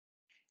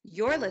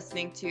You're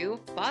listening to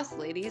Boss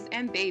Ladies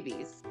and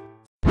Babies.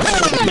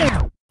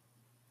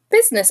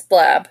 Business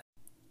Blab.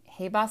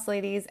 Hey Boss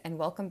Ladies, and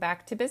welcome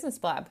back to Business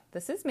Blab.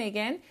 This is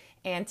Megan,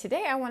 and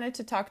today I wanted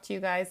to talk to you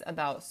guys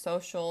about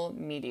social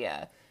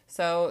media.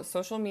 So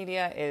social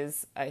media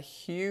is a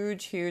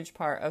huge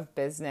part of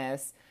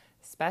business,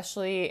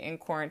 especially in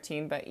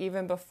quarantine, but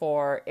even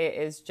before, it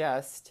is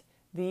just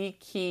the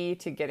key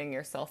to getting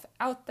yourself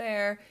out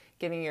there,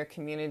 getting your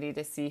community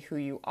to see who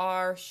you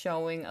are,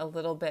 showing a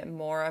little bit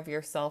more of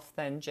yourself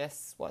than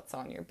just what's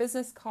on your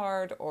business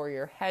card or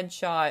your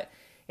headshot.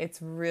 It's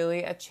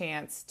really a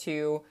chance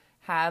to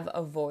have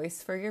a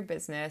voice for your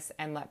business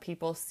and let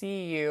people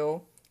see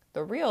you,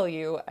 the real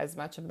you, as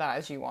much of that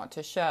as you want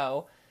to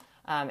show,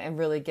 and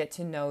really get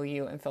to know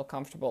you and feel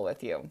comfortable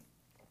with you.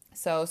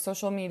 So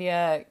social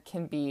media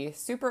can be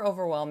super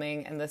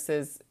overwhelming, and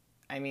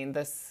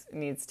this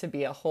needs to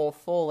be a whole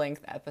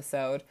full-length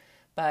episode.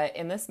 But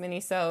in this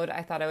mini-sode,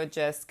 I thought I would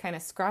just kind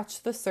of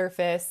scratch the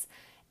surface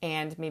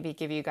and maybe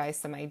give you guys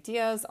some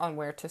ideas on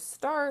where to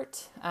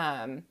start.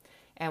 And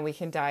we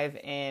can dive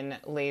in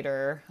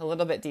later a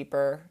little bit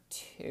deeper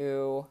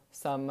to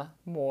some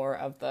more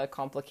of the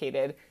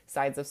complicated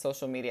sides of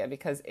social media,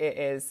 because it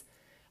is,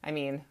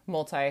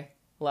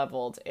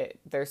 multi-leveled.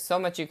 There's so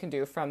much you can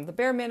do, from the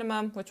bare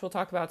minimum, which we'll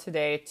talk about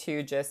today,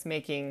 to just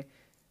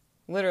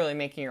literally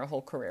making your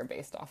whole career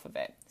based off of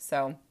it.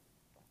 So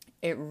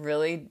it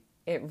really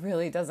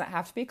doesn't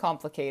have to be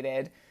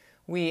complicated.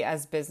 We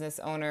as business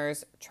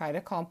owners try to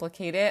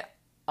complicate it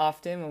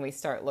often when we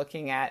start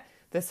looking at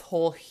this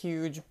whole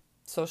huge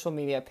social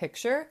media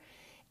picture.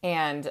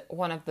 And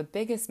one of the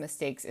biggest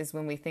mistakes is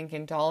when we think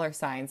in dollar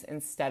signs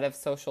instead of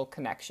social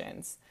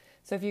connections.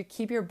 So if you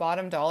keep your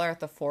bottom dollar at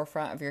the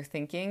forefront of your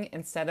thinking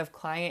instead of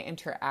client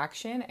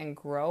interaction and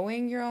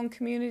growing your own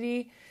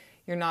community,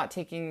 you're not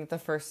taking the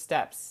first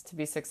steps to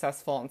be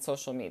successful on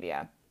social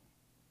media.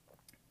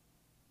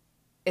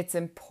 It's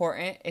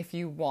important, if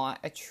you want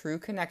a true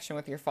connection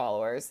with your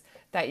followers,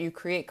 that you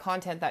create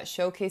content that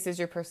showcases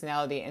your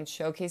personality and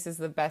showcases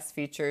the best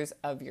features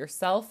of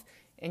yourself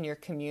in your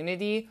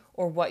community,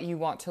 or what you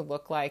want to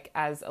look like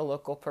as a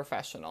local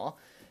professional.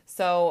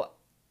 So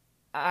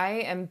I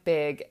am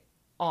big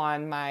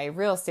on my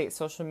real estate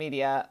social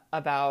media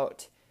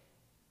about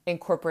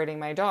incorporating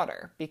my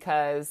daughter,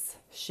 because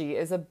she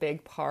is a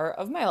big part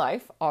of my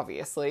life,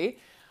 obviously.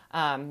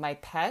 My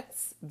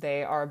pets,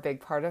 they are a big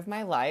part of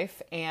my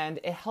life, and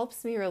it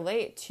helps me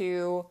relate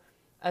to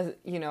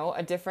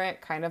a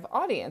different kind of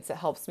audience. It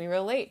helps me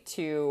relate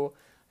to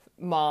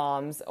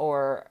moms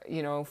or,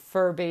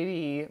 fur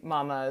baby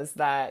mamas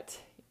that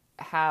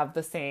have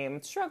the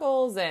same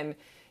struggles and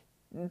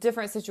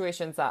different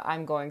situations that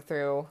I'm going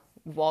through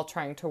while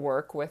trying to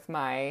work with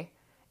my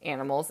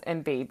animals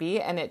and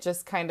baby. And it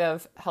just kind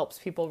of helps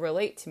people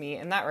relate to me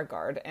in that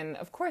regard. And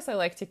of course, I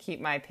like to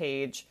keep my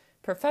page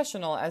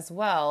professional as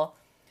well,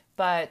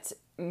 but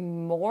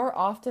more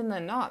often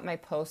than not, my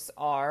posts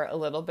are a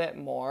little bit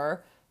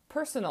more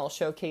personal,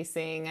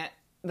 showcasing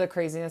the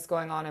craziness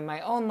going on in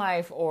my own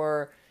life,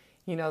 or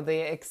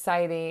the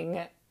exciting,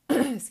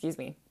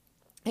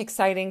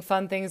 exciting,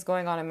 fun things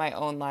going on in my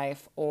own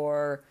life,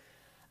 or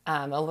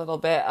a little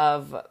bit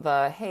of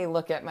the, hey,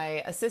 look at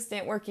my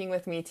assistant working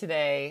with me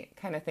today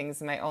kind of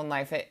things in my own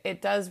life.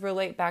 It does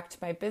relate back to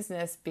my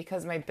business,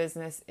 because my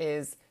business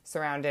is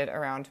surrounded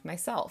around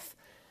myself.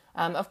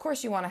 Of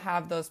course, you want to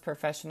have those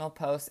professional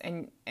posts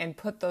and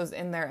put those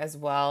in there as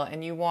well.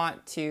 And you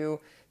want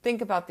to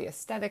think about the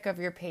aesthetic of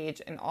your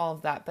page and all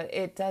of that, but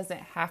it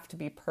doesn't have to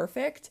be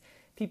perfect.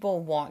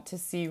 People want to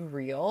see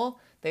real.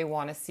 They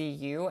want to see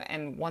you.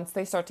 And once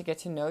they start to get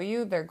to know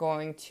you, they're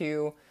going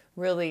to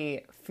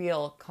really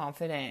feel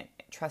confident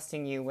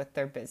trusting you with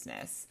their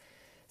business.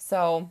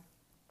 So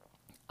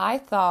I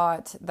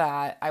thought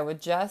that I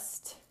would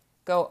just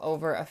go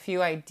over a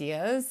few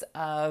ideas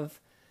of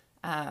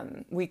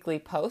weekly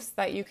posts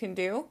that you can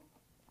do.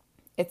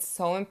 It's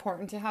so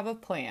important to have a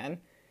plan.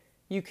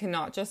 You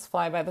cannot just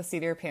fly by the seat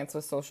of your pants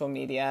with social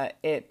media.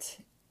 It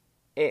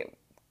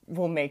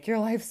will make your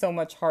life so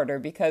much harder,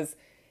 because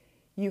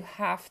you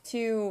have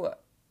to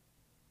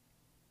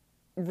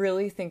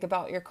really think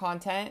about your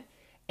content.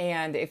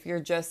 And if you're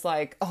just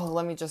like, oh,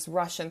 let me just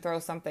rush and throw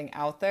something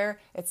out there,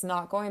 it's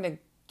not going to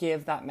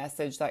give that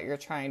message that you're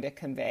trying to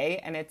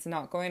convey, and it's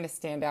not going to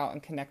stand out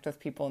and connect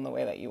with people in the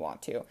way that you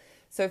want to.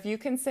 So if you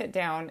can sit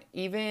down,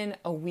 even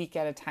a week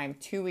at a time,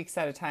 2 weeks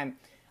at a time,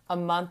 a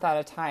month at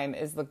a time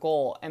is the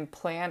goal, and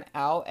plan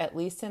out at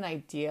least an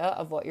idea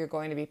of what you're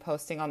going to be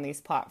posting on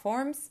these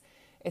platforms,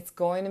 it's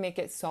going to make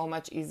it so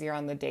much easier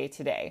on the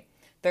day-to-day.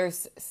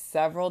 There's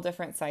several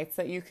different sites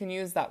that you can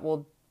use that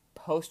will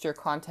post your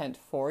content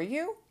for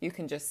you. You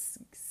can just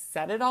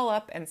set it all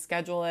up and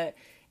schedule it,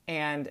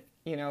 and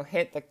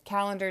hit the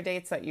calendar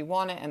dates that you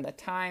want it, and the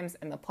times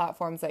and the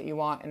platforms that you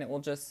want, and it will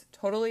just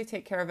totally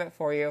take care of it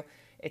for you.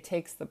 It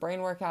takes the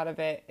brain work out of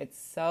it. It's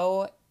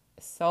so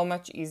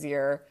much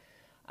easier,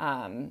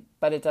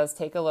 but it does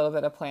take a little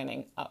bit of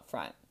planning up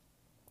front.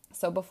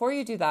 So before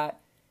you do that,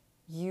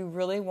 you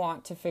really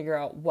want to figure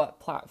out what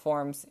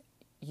platforms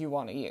you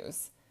want to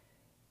use.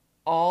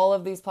 all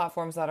of these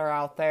platforms that are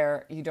out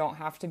there, you don't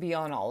have to be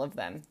on all of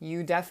them.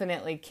 You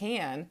definitely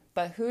can,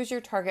 but who's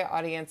your target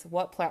audience?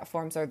 What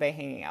platforms are they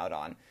hanging out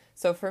on?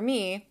 So for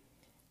me,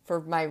 for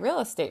my real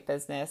estate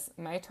business,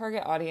 my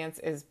target audience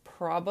is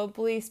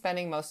probably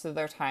spending most of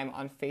their time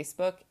on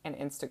Facebook and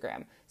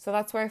Instagram. So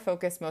that's where I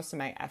focus most of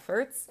my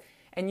efforts.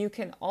 And you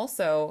can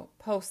also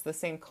post the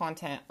same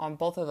content on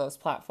both of those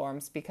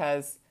platforms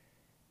because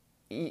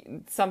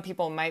some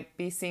people might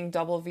be seeing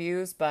double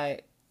views,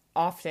 but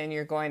often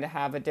you're going to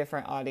have a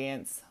different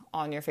audience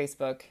on your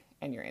Facebook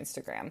and your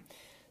Instagram.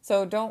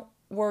 So don't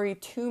worry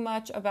too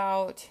much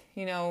about,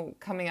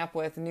 coming up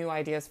with new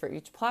ideas for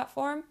each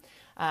platform.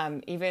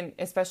 Even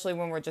especially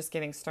when we're just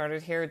getting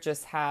started here,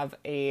 just have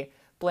a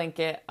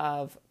blanket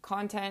of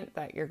content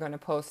that you're going to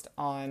post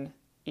on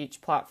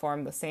each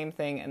platform, the same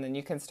thing, and then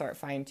you can start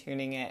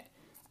fine-tuning it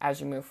as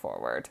you move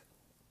forward.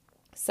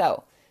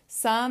 So,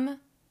 some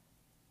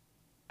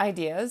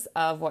ideas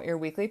of what your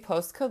weekly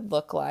post could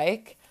look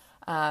like.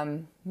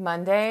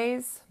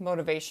 Mondays,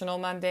 Motivational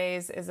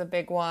Mondays is a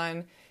big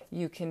one.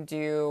 You can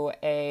do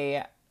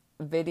a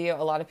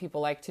video. A lot of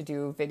people like to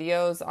do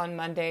videos on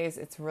Mondays.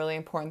 It's really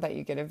important that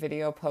you get a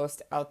video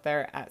post out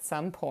there at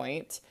some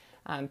point.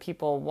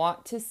 People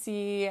want to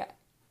see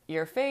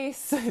your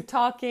face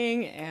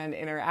talking and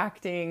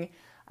interacting.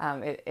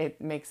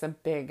 It makes a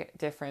big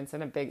difference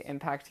and a big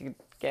impact to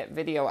get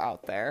video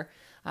out there.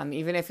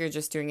 Even if you're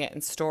just doing it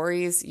in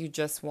stories, you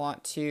just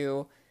want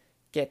to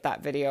get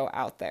that video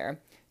out there.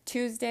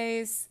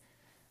 Tuesdays,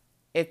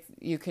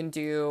 you can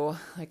do,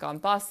 like on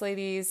Boss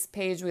Ladies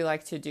page, we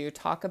like to do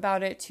Talk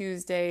About It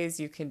Tuesdays.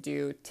 You can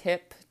do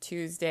Tip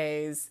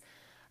Tuesdays.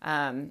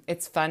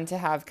 It's fun to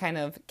have kind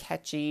of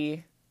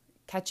catchy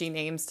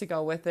names to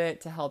go with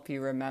it to help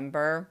you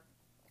remember.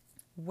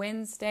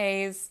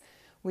 Wednesdays,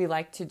 we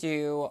like to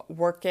do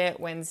Work It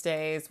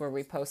Wednesdays, where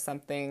we post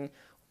something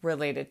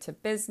related to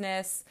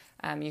business.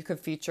 You could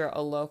feature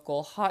a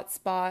local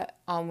hotspot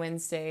on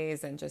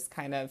Wednesdays and just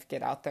kind of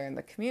get out there in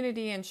the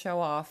community and show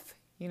off,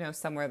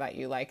 somewhere that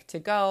you like to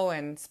go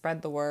and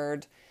spread the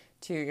word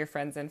to your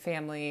friends and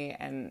family.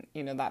 And,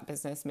 that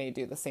business may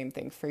do the same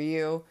thing for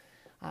you.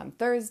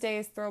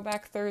 Thursdays,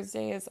 Throwback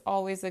Thursday is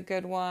always a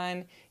good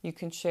one. You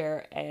can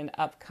share an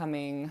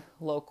upcoming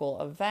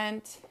local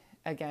event.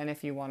 Again,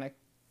 if you want to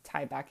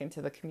tie back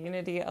into the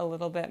community a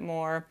little bit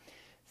more.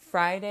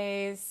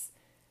 Fridays,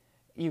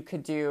 you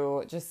could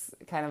do just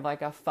kind of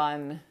like a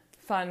fun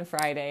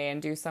Friday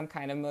and do some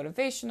kind of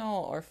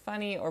motivational or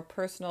funny or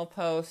personal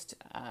post.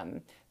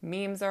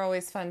 Memes are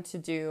always fun to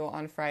do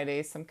on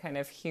Fridays, some kind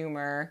of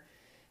humor.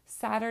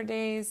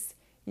 Saturdays,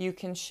 you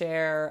can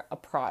share a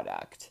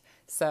product.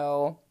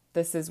 So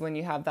this is when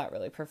you have that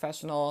really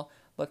professional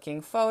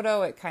looking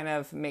photo. It kind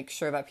of makes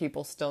sure that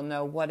people still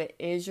know what it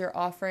is you're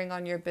offering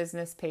on your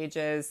business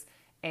pages,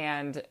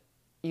 and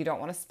you don't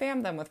want to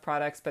spam them with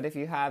products, but if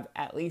you have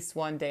at least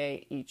one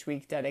day each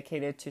week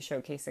dedicated to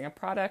showcasing a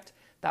product,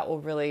 that will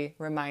really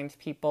remind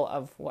people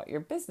of what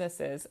your business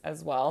is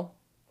as well.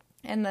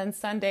 And then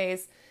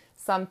Sundays,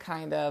 some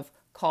kind of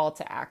call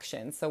to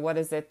action. So what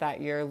is it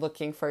that you're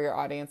looking for your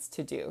audience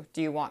to do?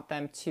 Do you want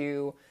them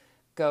to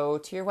go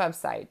to your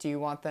website? Do you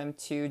want them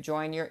to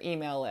join your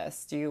email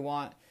list? Do you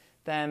want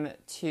them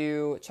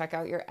to check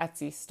out your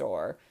Etsy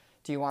store?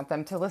 Do you want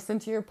them to listen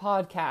to your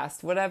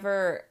podcast?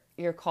 Whatever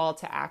your call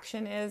to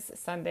action is,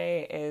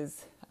 Sunday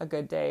is a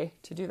good day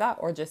to do that,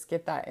 or just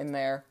get that in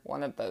there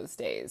one of those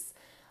days.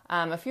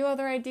 A few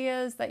other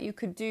ideas that you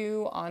could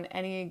do on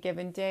any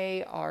given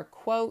day are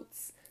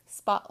quotes,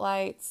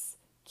 spotlights,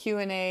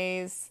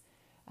 Q&As,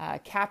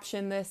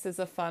 caption this is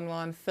a fun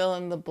one, fill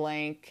in the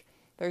blank.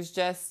 There's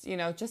just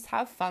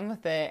have fun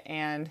with it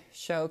and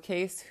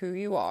showcase who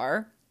you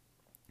are.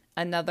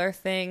 Another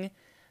thing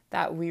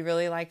that we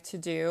really like to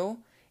do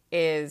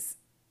is,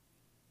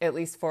 at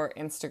least for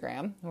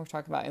Instagram, we're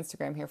talking about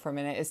Instagram here for a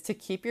minute, is to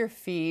keep your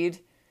feed,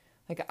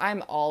 like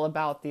I'm all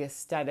about the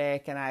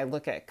aesthetic and I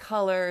look at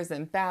colors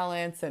and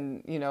balance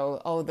and,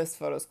 oh, this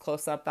photo's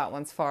close up, that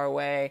one's far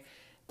away.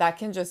 That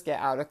can just get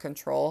out of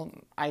control.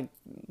 I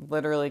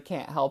literally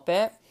can't help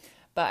it.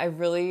 But I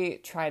really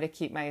try to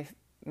keep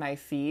my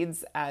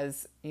feeds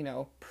as,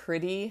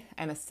 pretty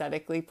and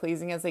aesthetically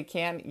pleasing as they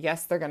can.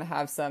 Yes, they're going to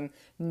have some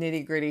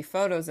nitty gritty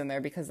photos in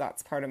there because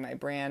that's part of my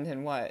brand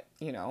and what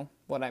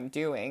I'm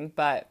doing.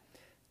 But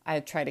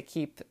I try to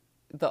keep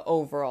the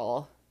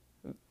overall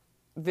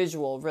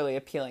visual really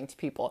appealing to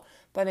people.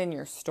 But in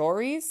your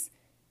stories,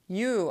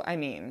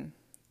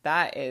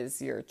 that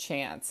is your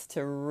chance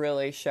to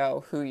really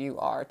show who you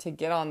are, to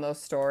get on those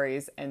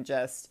stories and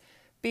just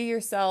be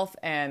yourself.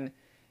 And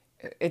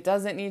it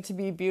doesn't need to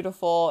be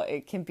beautiful.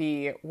 It can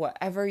be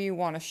whatever you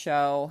want to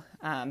show,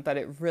 but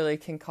it really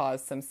can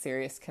cause some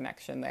serious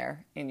connection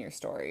there in your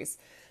stories.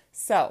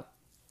 So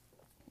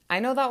I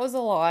know that was a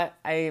lot.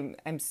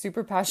 I'm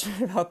super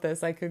passionate about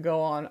this. I could go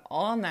on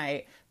all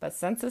night, but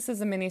since this is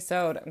a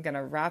mini-sode, I'm going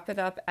to wrap it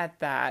up at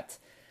that.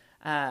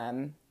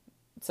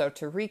 So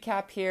to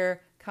recap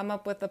here, come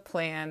up with a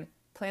plan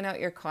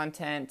out your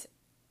content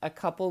a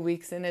couple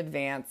weeks in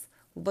advance,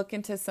 look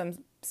into some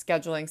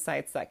scheduling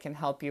sites that can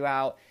help you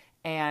out,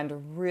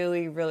 And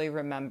really, really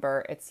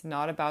remember, it's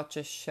not about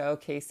just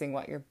showcasing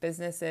what your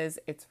business is.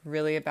 It's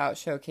really about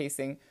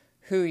showcasing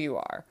who you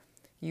are.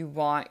 You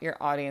want your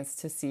audience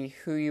to see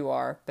who you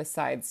are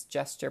besides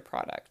just your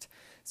product.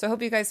 So I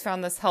hope you guys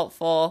found this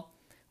helpful.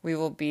 We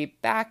will be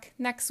back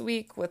next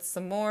week with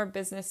some more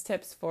business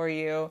tips for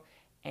you.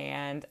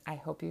 And I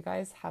hope you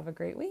guys have a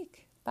great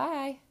week.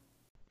 Bye.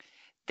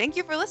 Thank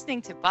you for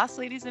listening to Boss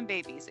Ladies and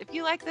Babies. If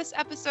you like this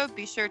episode,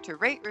 be sure to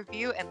rate,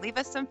 review, and leave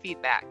us some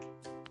feedback.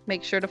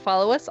 Make sure to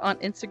follow us on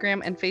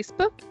Instagram and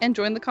Facebook and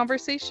join the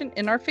conversation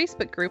in our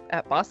Facebook group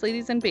at Boss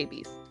Ladies and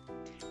Babies.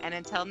 And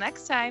until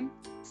next time,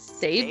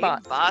 Stay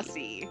bossy.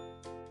 bossy.